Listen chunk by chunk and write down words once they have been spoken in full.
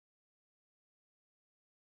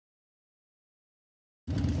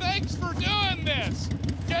Thanks for doing this.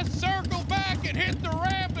 Just circle back and hit the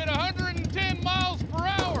ramp at 110 miles per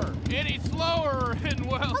hour. Any slower and,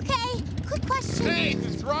 well... Okay, quick question. Hey,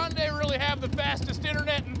 does Grande really have the fastest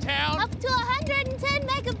internet in town? Up to 110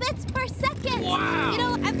 megabits per second. Wow! You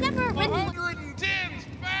know, I've never ridden... 110's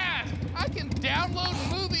fast! I can download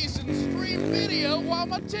movies and stream video while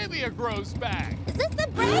my tibia grows back. Is this the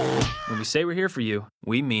break? When we say we're here for you,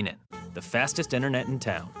 we mean it. The fastest internet in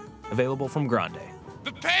town. Available from Grande.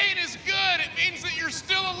 The pain is good. It means that you're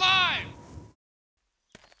still alive.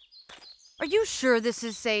 Are you sure this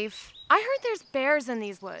is safe? I heard there's bears in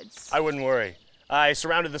these woods. I wouldn't worry. I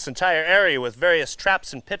surrounded this entire area with various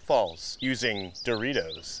traps and pitfalls, using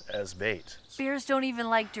Doritos as bait. Bears don't even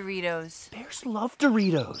like Doritos. Bears love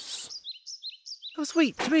Doritos. Oh,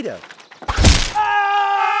 sweet, Dorito.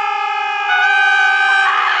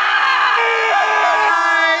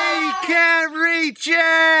 I can't reach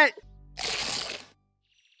it!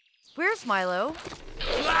 Where's Milo?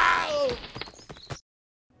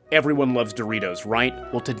 Everyone loves Doritos, right?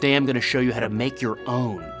 Well, today I'm gonna show you how to make your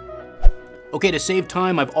own. Okay, to save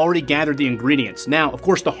time, I've already gathered the ingredients. Now, of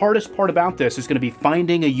course, the hardest part about this is gonna be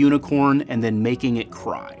finding a unicorn and then making it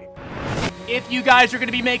cry. If you guys are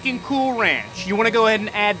gonna be making Cool Ranch, you wanna go ahead and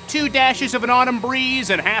add 2 dashes of an Autumn Breeze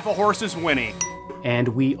and half a Horse's Whinny. And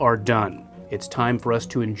we are done. It's time for us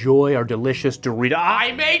to enjoy our delicious Dorito.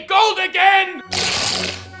 I made gold again!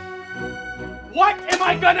 What am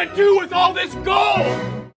I gonna do with all this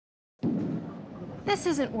gold? This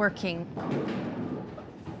isn't working.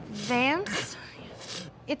 Vance?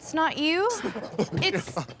 It's not you?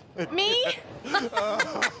 It's me?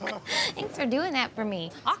 Thanks for doing that for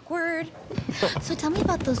me. Awkward. So tell me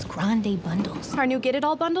about those Grande bundles. Our new Get It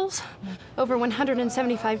All bundles. Over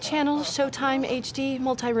 175 channels, Showtime, HD,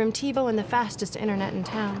 multi-room TiVo, and the fastest internet in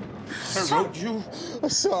town. I wrote you a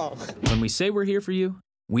song. When we say we're here for you,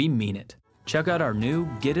 we mean it. Check out our new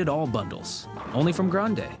Get It All bundles. Only from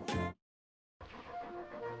Grande.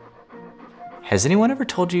 Has anyone ever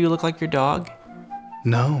told you look like your dog?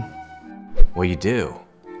 No. Well, you do.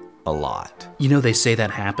 A lot. You know, they say that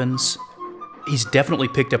happens. He's definitely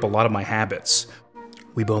picked up a lot of my habits.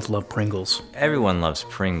 We both love Pringles. Everyone loves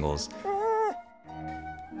Pringles.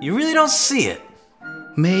 You really don't see it.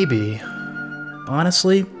 Maybe.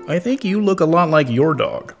 Honestly, I think you look a lot like your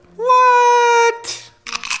dog. What?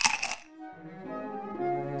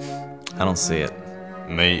 I don't see it.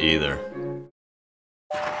 Me either.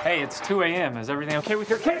 Hey, it's 2 a.m. Is everything okay with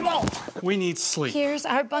your cable? We need sleep. Here's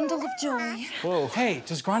our bundle of joy. Whoa. Hey,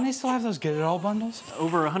 does Grande still have those Get It All bundles?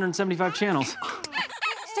 Over 175 channels.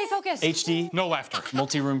 Stay focused. HD, no laughter.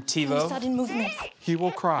 Multi-room No TiVo. sudden movements. He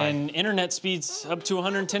will cry. And internet speeds up to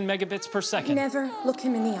 110 megabits per second. Never look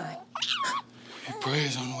him in the eye. He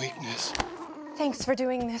preys on weakness. Thanks for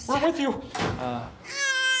doing this. We're with you.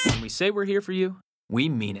 When we say we're here for you, we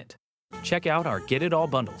mean it. Check out our Get It All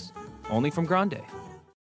bundles. Only from Grande.